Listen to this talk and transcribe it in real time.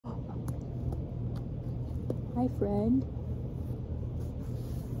Hi, friend.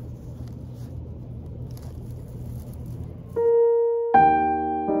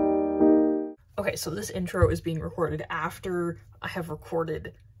 Okay, so this intro is being recorded after I have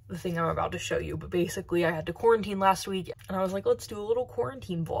recorded the thing I'm about to show you, but basically I had to quarantine last week and I was like, let's do a little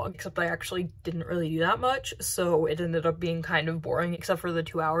quarantine vlog, except I actually didn't really do that much, so it ended up being kind of boring except for the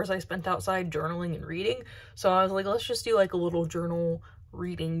 2 hours I spent outside journaling and reading. So I was like, let's just do like a little journal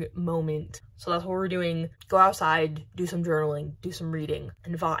reading moment. So that's what we're doing. Go outside, do some journaling, do some reading,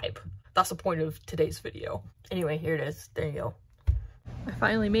 and vibe. That's the point of today's video. Anyway, here it is. There you go. I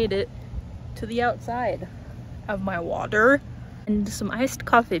finally made it to the outside. I have my water and some iced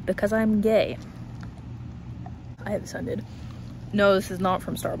coffee because I'm gay. I have ascended. No, this is not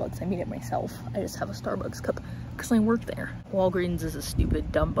from Starbucks. I made it myself. I just have a Starbucks cup because I work there. Walgreens is a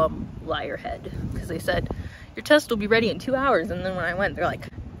stupid dumb bum liar head because they said your test will be ready in 2 hours, and then when I went, they're like,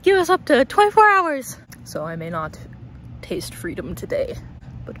 give us up to 24 hours. So I may not taste freedom today,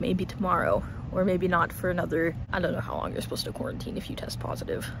 but maybe tomorrow, or maybe not for another, I don't know how long you're supposed to quarantine if you test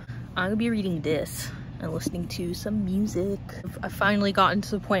positive. I'm gonna be reading this and listening to some music. I've finally gotten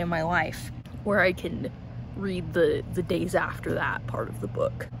to the point in my life where I can read the days after that part of the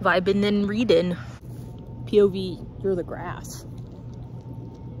book. Vibin' and reading. POV, you're the grass.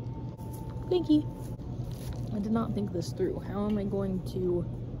 Thank you. I did not think this through. How am I going to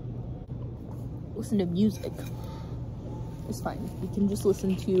listen to music? It's fine. We can just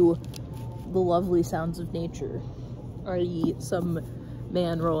listen to the lovely sounds of nature. i.e. some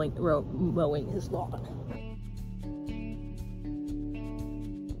man mowing his lawn.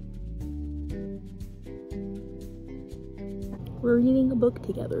 We're reading a book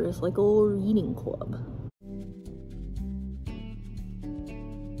together. It's like a little reading club.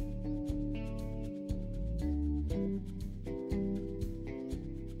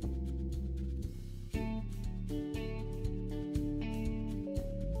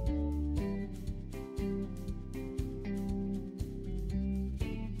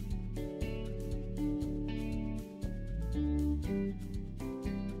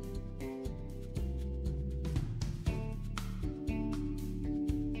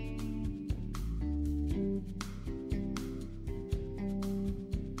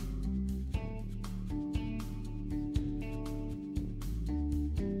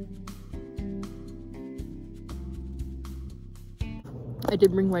 I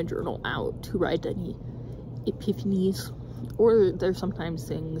did bring my journal out to write any epiphanies, or there's sometimes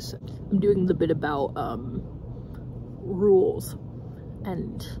things. I'm doing the bit about rules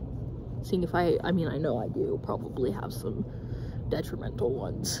and seeing if I mean, I know I do probably have some detrimental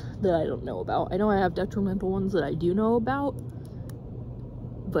ones that I don't know about. I know I have detrimental ones that I do know about,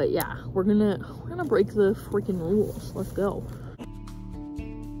 but yeah, we're gonna break the freaking rules. Let's go.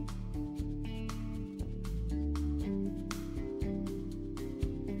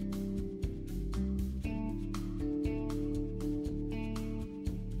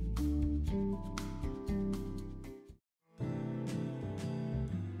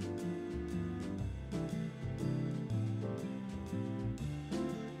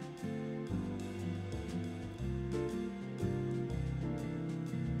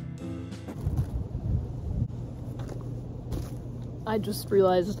 I just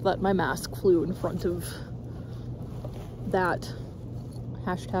realized that my mask flew in front of that.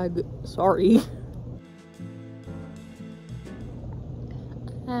 Hashtag sorry.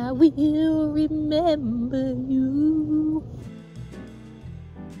 I will remember you.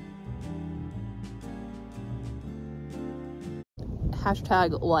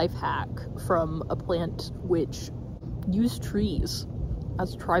 Hashtag life hack from a plant which use trees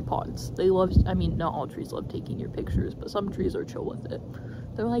as tripods. They love, I mean, not all trees love taking your pictures, but some trees are chill with it.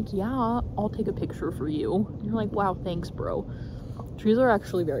 They're like, yeah, I'll take a picture for you. And you're like, wow, thanks, bro. Trees are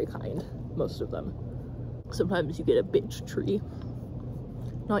actually very kind, most of them. Sometimes you get a bitch tree.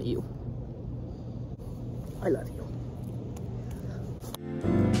 Not you. I love you.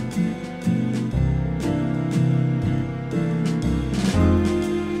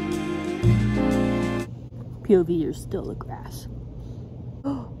 POV, you're still the grass.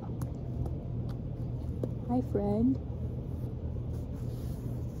 Hi, friend.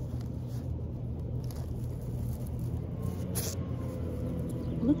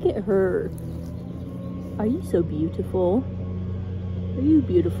 Look at her. Are you so beautiful? Are you a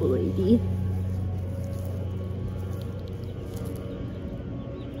beautiful lady?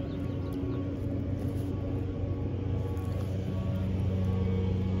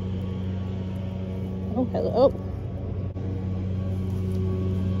 Oh, hello.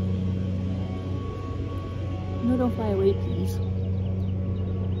 No, don't fly away, please. I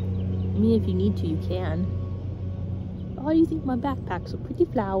mean, if you need to, you can. Oh, you think my backpack's a pretty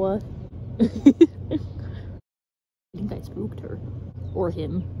flower? I think I spooked her. Or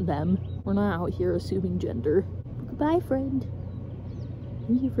him, them. We're not out here assuming gender. Goodbye, friend.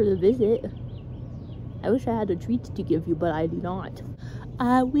 Thank you for the visit. I wish I had a treat to give you, but I do not.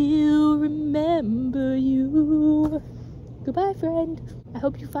 I will remember you. Goodbye, friend. I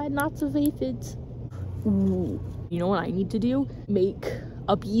hope you find lots of aphids. Ooh. You know what I need to do? Make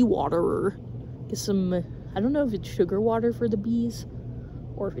a bee waterer. Get some, I don't know if it's sugar water for the bees,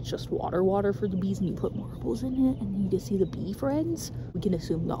 or if it's just water for the bees, and you put marbles in it, and you just see the bee friends. We can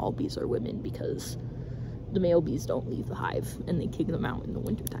assume that all bees are women because the male bees don't leave the hive, and they kick them out in the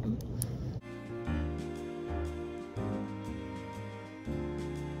wintertime.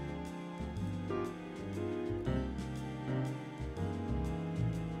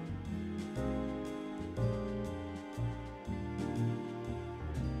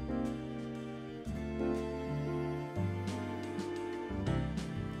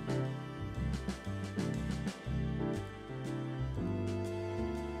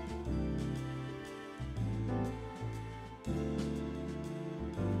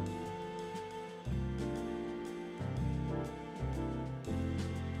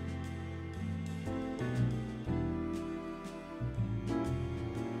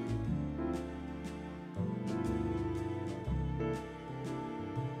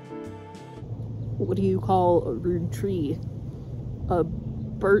 What do you call a rude tree? A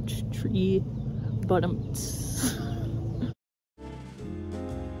birch tree, but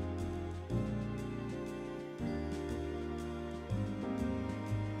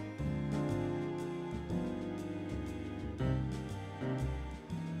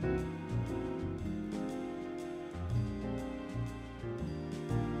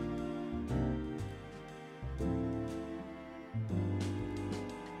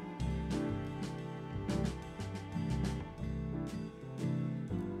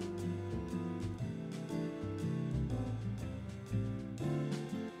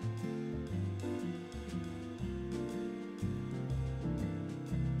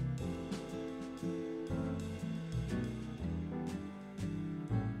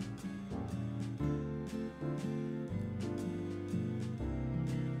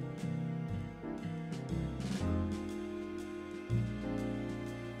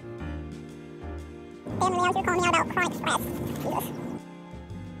You're calling me out about Cry Express. Jesus.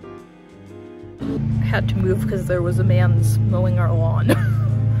 I had to move because there was a man's mowing our lawn.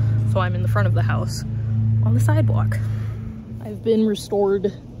 So I'm in the front of the house on the sidewalk. I've been restored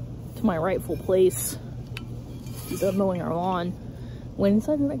to my rightful place. He's done mowing our lawn. Went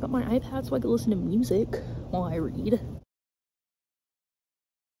inside and I got my iPad so I could listen to music while I read.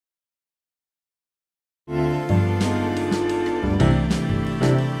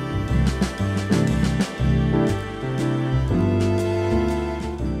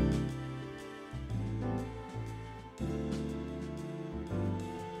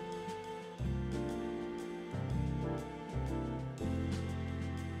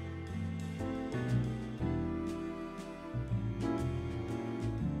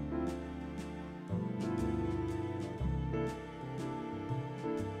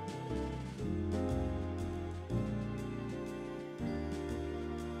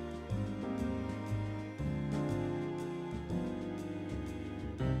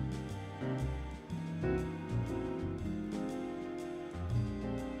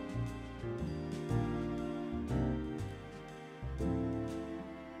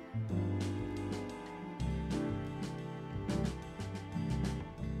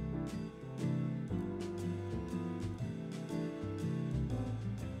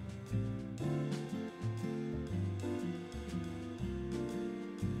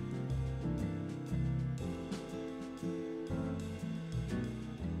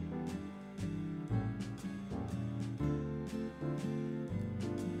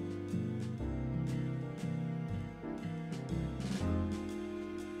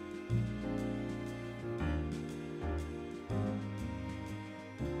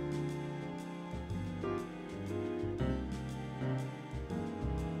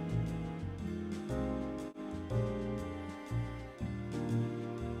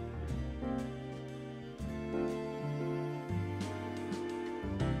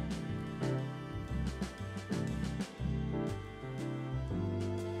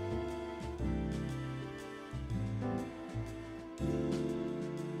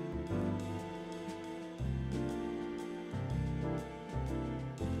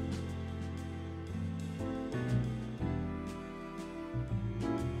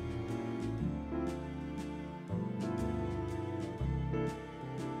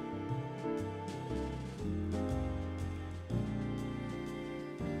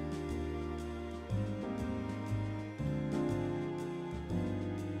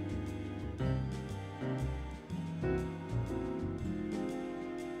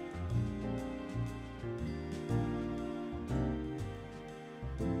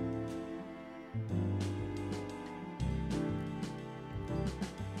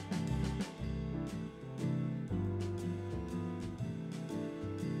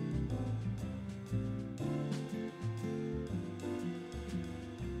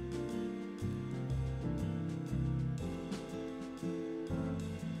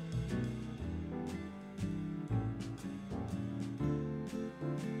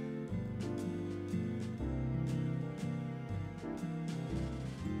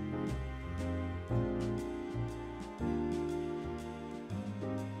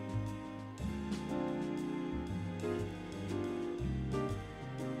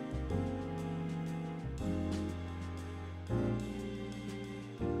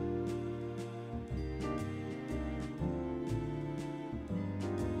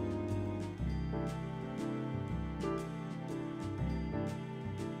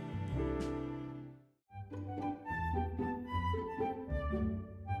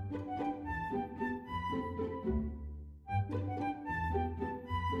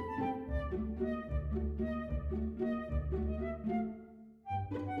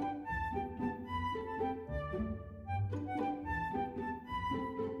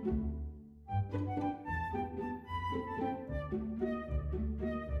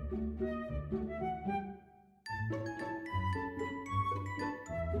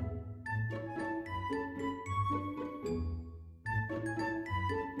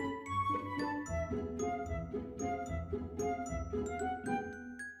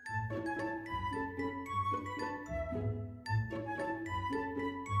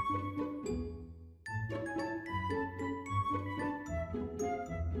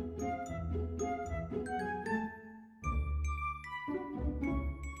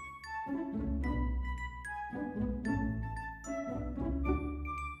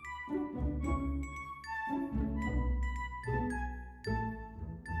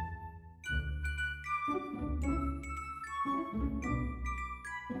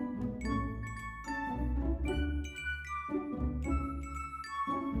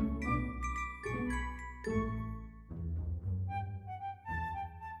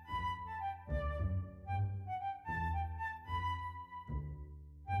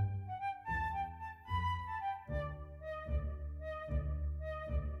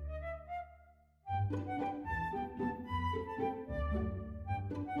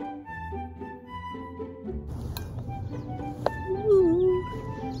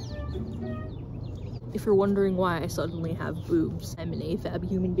 If you're wondering why I suddenly have boobs, I'm an AFAB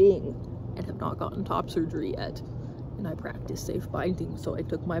human being and have not gotten top surgery yet. And I practice safe binding, so I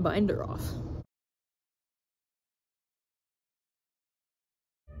took my binder off.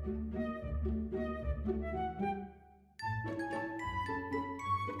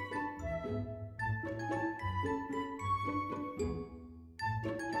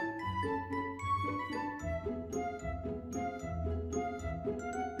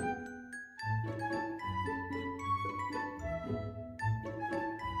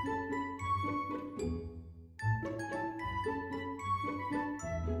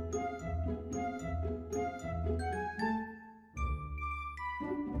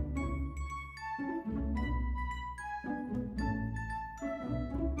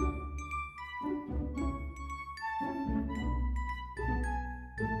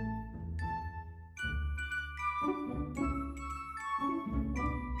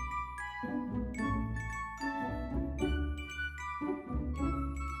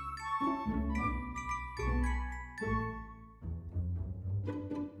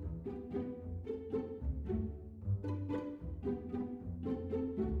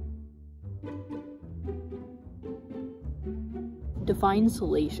 Define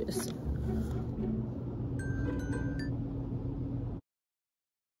salacious.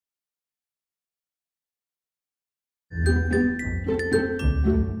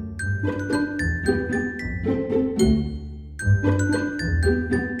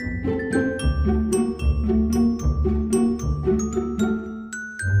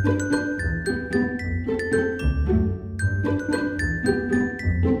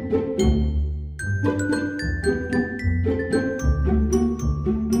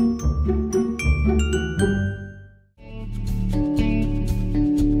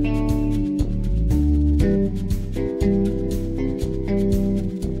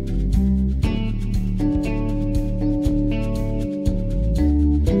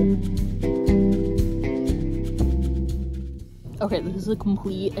 Okay, this is a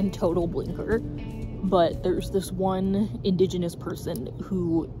complete and total blinker, but there's this one indigenous person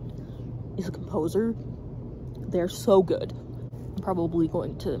who is a composer. They're so good. I'm probably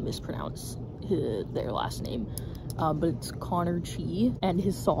going to mispronounce their last name, but it's Connor Chi, and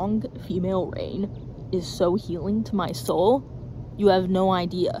his song Female Rain is so healing to my soul. You have no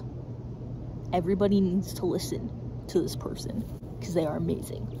idea. Everybody needs to listen to this person because they are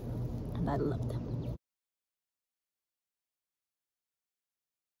amazing and I love them.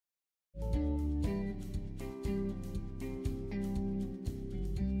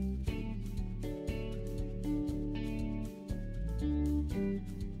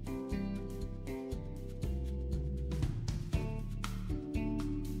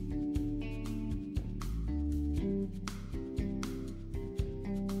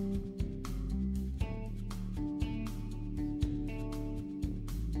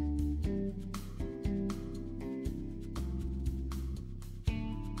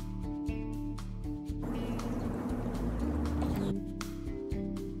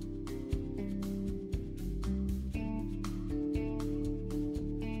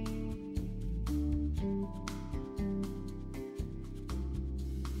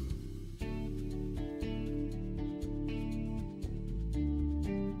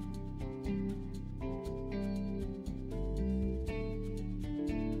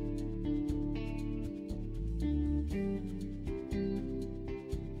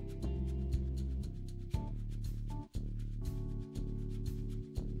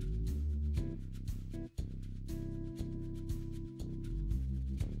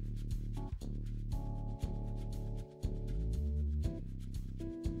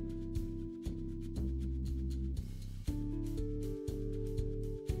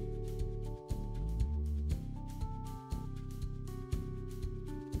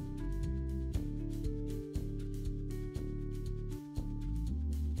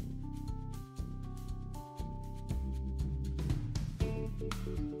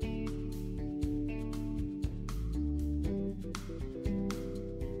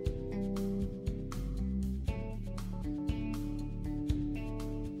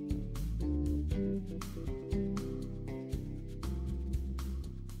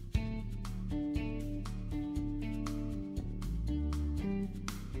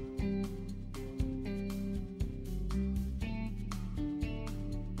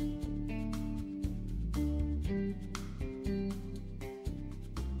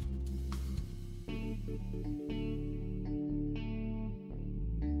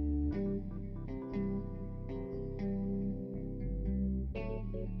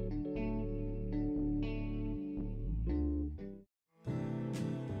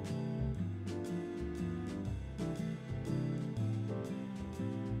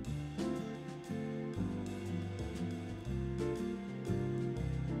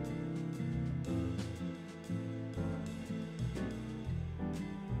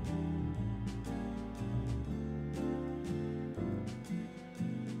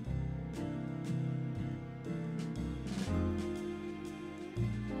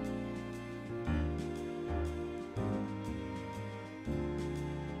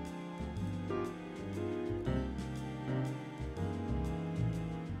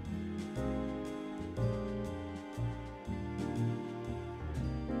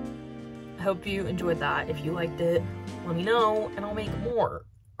 I hope you enjoyed that. If you liked it, let me know and I'll make more.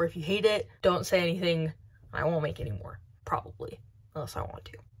 Or if you hate it, don't say anything. I won't make any more, probably, unless I want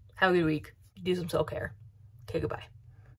to. Have a good week. Do some self-care. Okay, goodbye.